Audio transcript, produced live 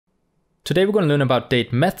Today we're going to learn about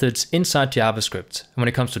date methods inside JavaScript. And when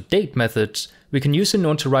it comes to date methods, we can use it in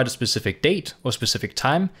order to write a specific date or specific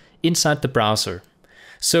time inside the browser.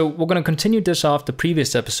 So we're going to continue this off the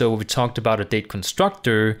previous episode where we talked about a date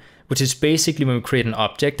constructor, which is basically when we create an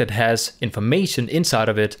object that has information inside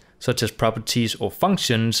of it, such as properties or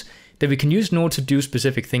functions, that we can use in order to do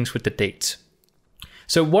specific things with the date.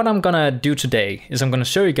 So what I'm going to do today is I'm going to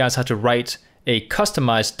show you guys how to write a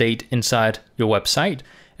customized date inside your website.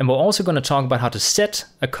 And we're also going to talk about how to set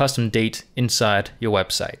a custom date inside your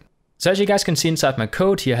website. So as you guys can see inside my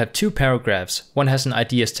code here, I have two paragraphs. One has an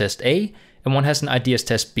ID as test A and one has an ID as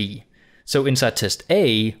test B. So inside test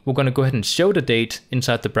A, we're going to go ahead and show the date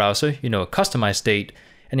inside the browser, a customized date.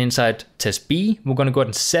 And inside test B, we're going to go ahead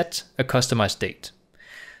and set a customized date.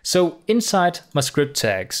 So inside my script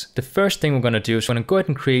tags, the first thing we're going to do is we're going to go ahead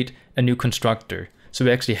and create a new constructor. So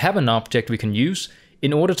we actually have an object we can use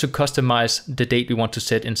in order to customize the date we want to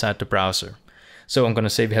set inside the browser. So I'm going to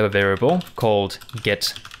say we have a variable called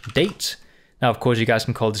getDate. Now, of course, you guys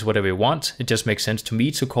can call this whatever you want. It just makes sense to me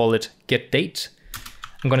to call it getDate.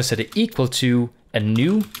 I'm going to set it equal to a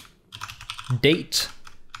new date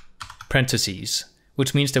parentheses,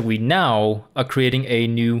 which means that we now are creating a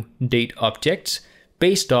new date object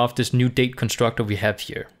based off this new date constructor we have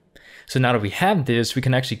here. So now that we have this, we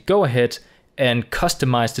can actually go ahead and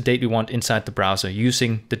customize the date we want inside the browser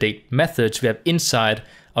using the date methods we have inside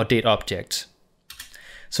our date object.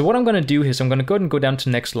 So what I'm going to do is I'm going to go ahead and go down to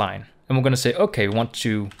the next line. And we're going to say, okay, we want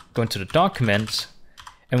to go into the document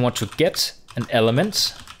and want to get an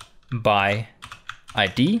element by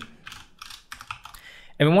ID.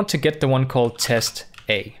 And we want to get the one called test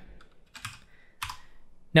A.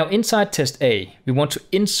 Now inside test A, we want to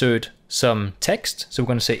insert some text. So we're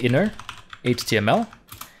going to say inner HTML.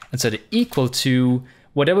 And set it equal to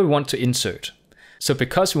whatever we want to insert. So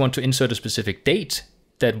because we want to insert a specific date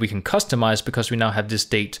that we can customize because we now have this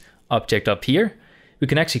date object up here, we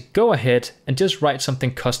can actually go ahead and just write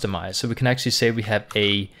something customized. So we can actually say we have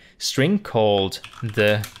a string called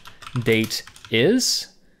the date is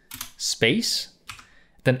space.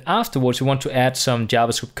 Then afterwards, we want to add some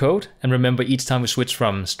JavaScript code. And remember, each time we switch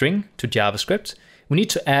from string to JavaScript, we need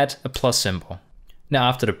to add a plus symbol. Now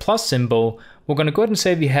after the plus symbol, we're going to go ahead and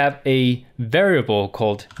say we have a variable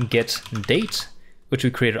called getDate, which we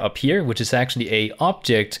created up here, which is actually an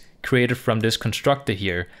object created from this constructor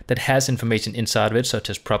here that has information inside of it, such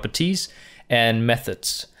as properties and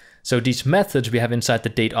methods. So these methods we have inside the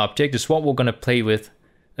date object is what we're going to play with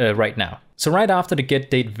right now. So right after the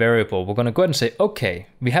getDate variable, we're going to go ahead and say, okay,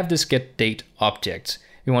 we have this getDate object.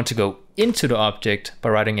 We want to go into the object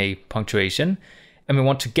by writing a punctuation, and we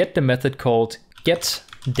want to get the method called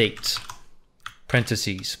getDate.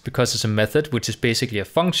 Parentheses, because it's a method which is basically a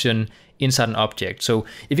function inside an object. So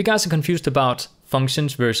if you guys are confused about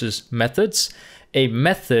functions versus methods, a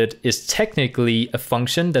method is technically a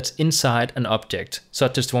function that's inside an object,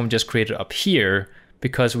 such as the one we just created up here,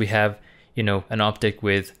 because we have, an object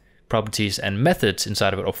with properties and methods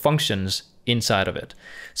inside of it, or functions inside of it.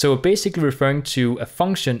 So we're basically referring to a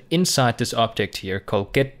function inside this object here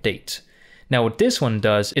called getDate. Now what this one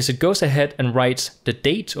does is it goes ahead and writes the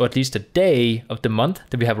date, or at least the day of the month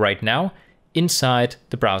that we have right now inside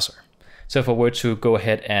the browser. So if I were to go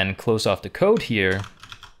ahead and close off the code here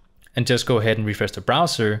and just go ahead and refresh the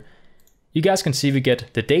browser, you guys can see we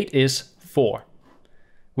get the date is 4,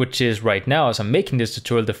 which is right now, as I'm making this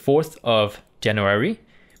tutorial, the 4th of January,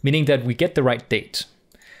 meaning that we get the right date.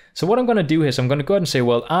 So what I'm going to do is I'm going to go ahead and say,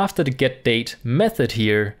 well, after the getDate method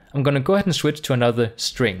here, I'm going to go ahead and switch to another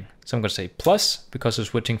string. So I'm going to say plus, because we're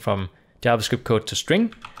switching from JavaScript code to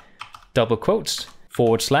string, double quotes, /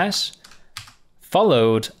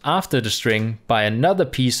 followed after the string by another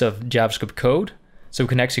piece of JavaScript code. So we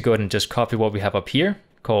can actually go ahead and just copy what we have up here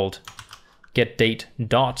called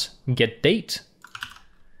getDate.getDate.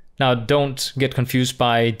 Now don't get confused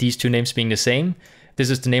by these two names being the same. This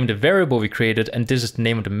is the name of the variable we created, and this is the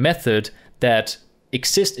name of the method that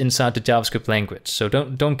exists inside the JavaScript language. So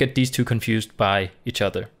don't get these two confused by each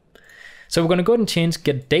other. So we're going to go ahead and change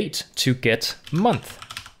getDate to getMonth.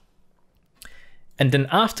 And then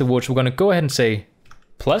afterwards, we're going to go ahead and say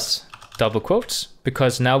plus, double quotes,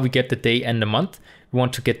 because now we get the day and the month. We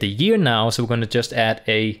want to get the year now, so we're going to just add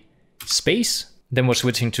a space. Then we're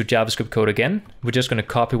switching to JavaScript code again. We're just going to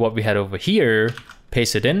copy what we had over here,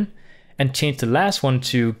 paste it in, and change the last one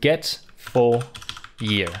to get full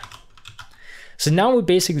year. So now we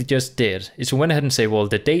basically just did is we went ahead and say, well,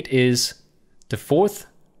 the date is the 4th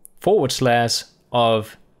 /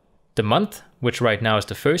 of the month, which right now is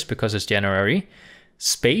the 1st because it's January,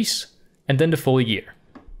 space, and then the full year.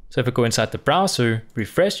 So if I go inside the browser,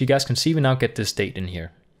 refresh, you guys can see we now get this date in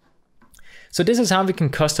here. So this is how we can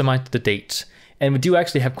customize the date. And we do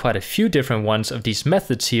actually have quite a few different ones of these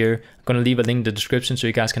methods here. I'm going to leave a link in the description so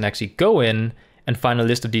you guys can actually go in and find a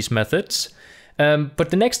list of these methods. But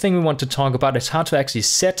the next thing we want to talk about is how to actually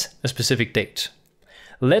set a specific date.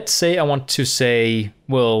 Let's say I want to say,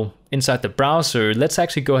 well, inside the browser, let's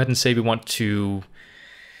actually go ahead and say we want to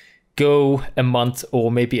go a month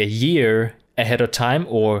or maybe a year ahead of time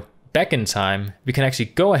or back in time. We can actually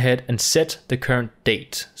go ahead and set the current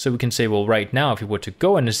date. So we can say, well, right now, if we were to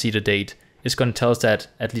go in and see the date, it's going to tell us that,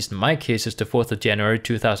 at least in my case, it's the 4th of January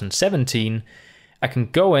 2017. I can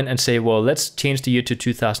go in and say, well, let's change the year to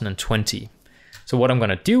 2020. So what I'm going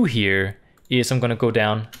to do here is I'm going to go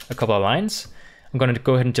down a couple of lines. I'm going to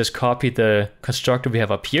go ahead and just copy the constructor we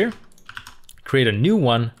have up here, create a new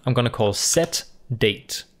one. I'm going to call set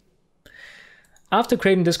date. After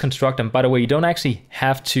creating this constructor, and by the way, you don't actually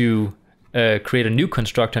have to create a new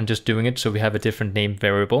constructor. I'm just doing it so we have a different name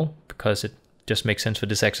variable because it just makes sense for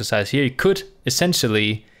this exercise here. You could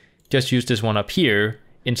essentially just use this one up here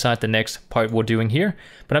inside the next part we're doing here,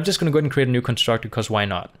 but I'm just going to go ahead and create a new constructor because why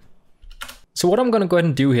not? So what I'm going to go ahead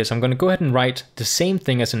and do here is I'm going to go ahead and write the same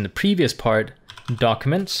thing as in the previous part,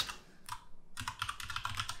 documents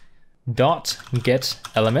dot get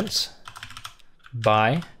elements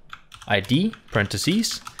by ID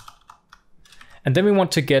parentheses, and then we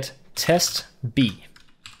want to get test b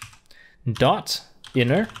dot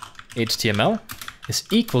inner HTML is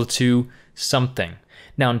equal to something.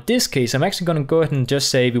 Now in this case, I'm actually going to go ahead and just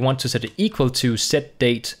say we want to set it equal to set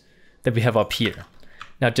date that we have up here.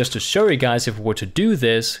 Now just to show you guys, if we were to do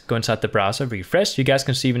this, go inside the browser, refresh, you guys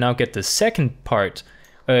can see we now get the second part,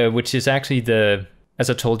 which is actually the, as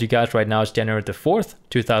I told you guys, right now it's January the 4th,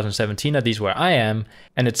 2017, at least where I am,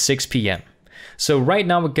 and it's 6 p.m. So right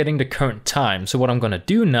now we're getting the current time. So what I'm going to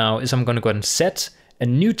do now is I'm going to go ahead and set a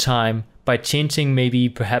new time by changing maybe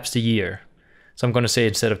perhaps the year. So I'm going to say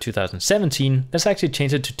instead of 2017, let's actually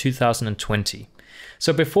change it to 2020.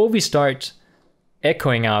 So before we start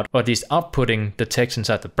echoing out, or at least outputting the text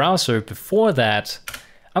inside the browser, before that,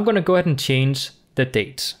 I'm going to go ahead and change the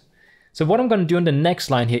date. So what I'm going to do in the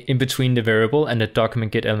next line here in between the variable and the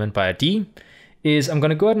document get element by ID is I'm going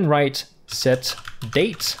to go ahead and write set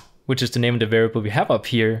date, which is the name of the variable we have up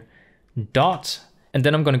here, dot, and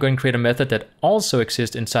then I'm going to go and create a method that also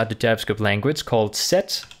exists inside the JavaScript language called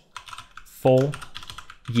set full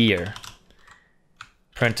year,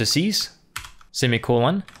 parentheses,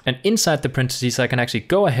 semicolon, and inside the parentheses I can actually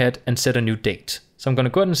go ahead and set a new date. So I'm going to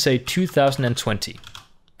go ahead and say 2020,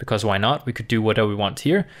 because why not? We could do whatever we want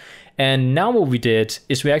here. And now what we did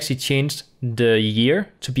is we actually changed the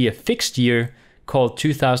year to be a fixed year called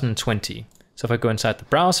 2020. So if I go inside the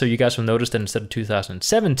browser, you guys will notice that instead of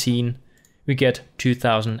 2017, we get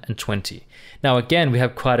 2020. Now again, we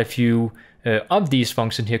have quite a few of these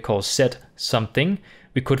functions here called set something.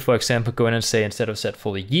 We could, for example, go in and say instead of set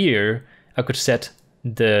full year, I could set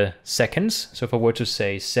the seconds. So if I were to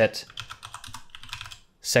say set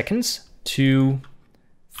seconds to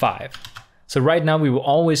 5. So right now we will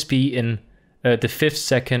always be in the 5th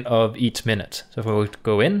second of each minute. So if I were to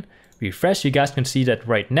go in, refresh, you guys can see that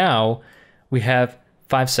right now we have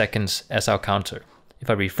 5 seconds as our counter. If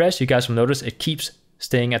I refresh, you guys will notice it keeps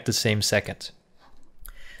staying at the same second.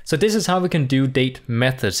 So this is how we can do date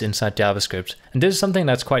methods inside JavaScript. And this is something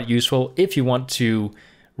that's quite useful if you want to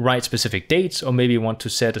write specific dates, or maybe you want to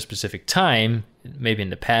set a specific time, maybe in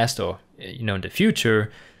the past or in the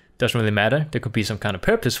future. Doesn't really matter. There could be some kind of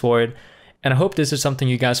purpose for it. And I hope this is something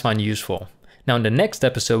you guys find useful. Now in the next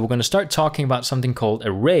episode, we're going to start talking about something called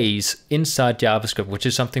arrays inside JavaScript, which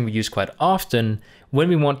is something we use quite often when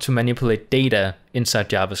we want to manipulate data inside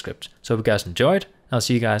JavaScript. So if you guys enjoyed, I'll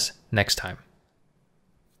see you guys next time.